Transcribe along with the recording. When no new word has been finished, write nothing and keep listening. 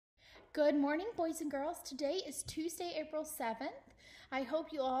Good morning, boys and girls. Today is Tuesday, April 7th. I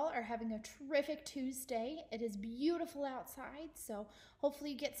hope you all are having a terrific Tuesday. It is beautiful outside, so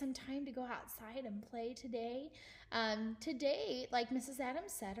hopefully you get some time to go outside and play today. Today, like Mrs.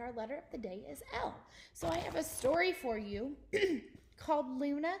 Adams said, our letter of the day is L. So I have a story for you called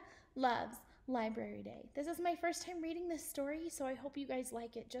Luna Loves Library Day. This is my first time reading this story, so I hope you guys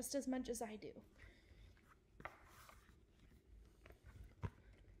like it just as much as I do.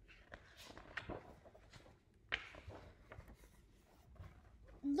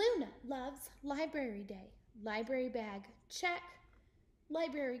 Luna loves Library Day. Library bag, check.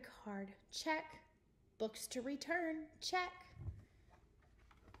 Library card, check. Books to return, check.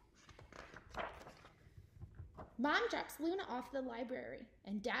 Mom drops Luna off at the library,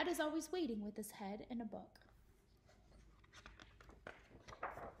 and Dad is always waiting with his head in a book.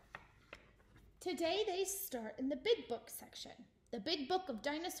 Today they start in the big book section. The big book of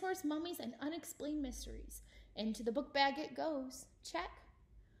dinosaurs, mummies, and unexplained mysteries. Into the book bag it goes, check.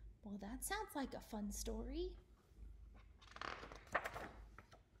 Well, that sounds like a fun story.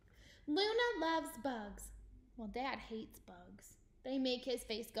 Luna loves bugs. Well, Dad hates bugs. They make his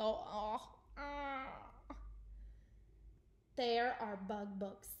face go, oh. There are bug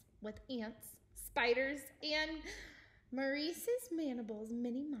books with ants, spiders, and Maurice's Mandibles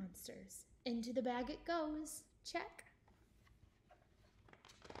mini monsters. Into the bag it goes, check.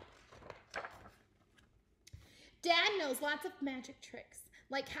 Dad knows lots of magic tricks,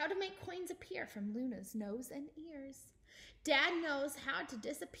 like how to make coins appear from Luna's nose and ears. Dad knows how to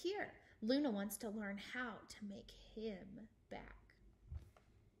disappear. Luna wants to learn how to make him back.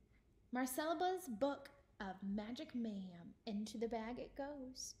 Marcella's book of magic mayhem. Into the bag it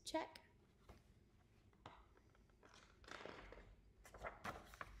goes. Check.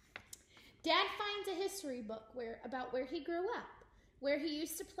 Dad finds a history book about where he grew up, where he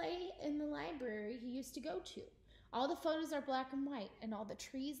used to play in the library he used to go to. All the photos are black and white, and all the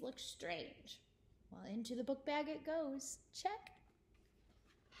trees look strange. Well, into the book bag it goes. Check.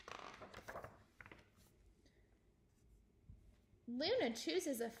 Luna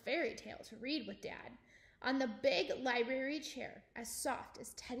chooses a fairy tale to read with Dad on the big library chair, as soft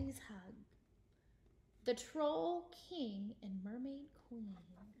as Teddy's hug. The Troll King and Mermaid Queen.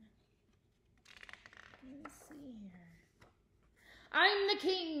 Let's see here. I'm the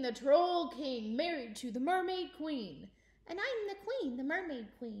king, the troll king, married to the mermaid queen. And I'm the queen, the mermaid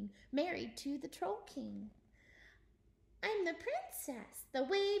queen, married to the troll king. I'm the princess, the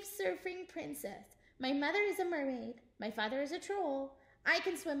wave-surfing princess. My mother is a mermaid. My father is a troll. I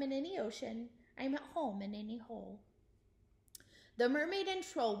can swim in any ocean. I'm at home in any hole. The mermaid and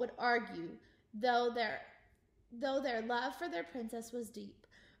troll would argue, though their love for their princess was deep.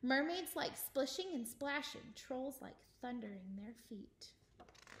 Mermaids like splishing and splashing, trolls like thundering their feet.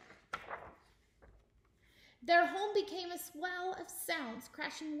 Their home became a swell of sounds,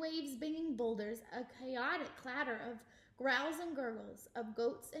 crashing waves, banging boulders, a chaotic clatter of growls and gurgles, of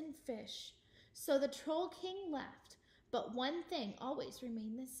goats and fish. So the Troll King left, but one thing always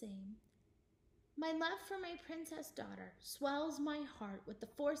remained the same. My love for my princess daughter swells my heart with the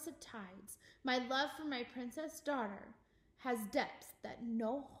force of tides. My love for my princess daughter has depths that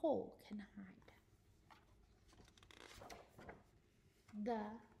no hole can hide. The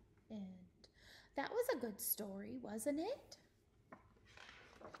end. That was a good story, wasn't it?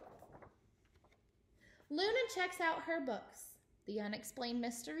 Luna checks out her books. The Unexplained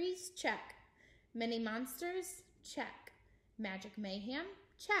Mysteries, check. Mini Monsters, check. Magic Mayhem,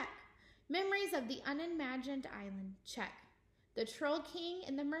 check. Memories of the Unimagined Island, check. The Troll King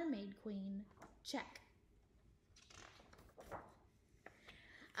and the Mermaid Queen, check.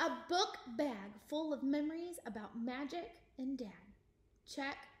 A book bag full of memories about magic and Dad,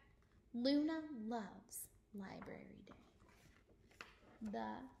 check. Luna loves Library Day. The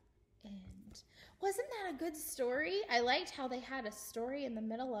end. Wasn't that a good story? I liked how they had a story in the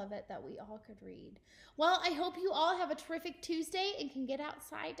middle of it that we all could read. Well, I hope you all have a terrific Tuesday and can get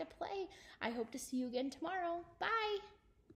outside to play. I hope to see you again tomorrow. Bye.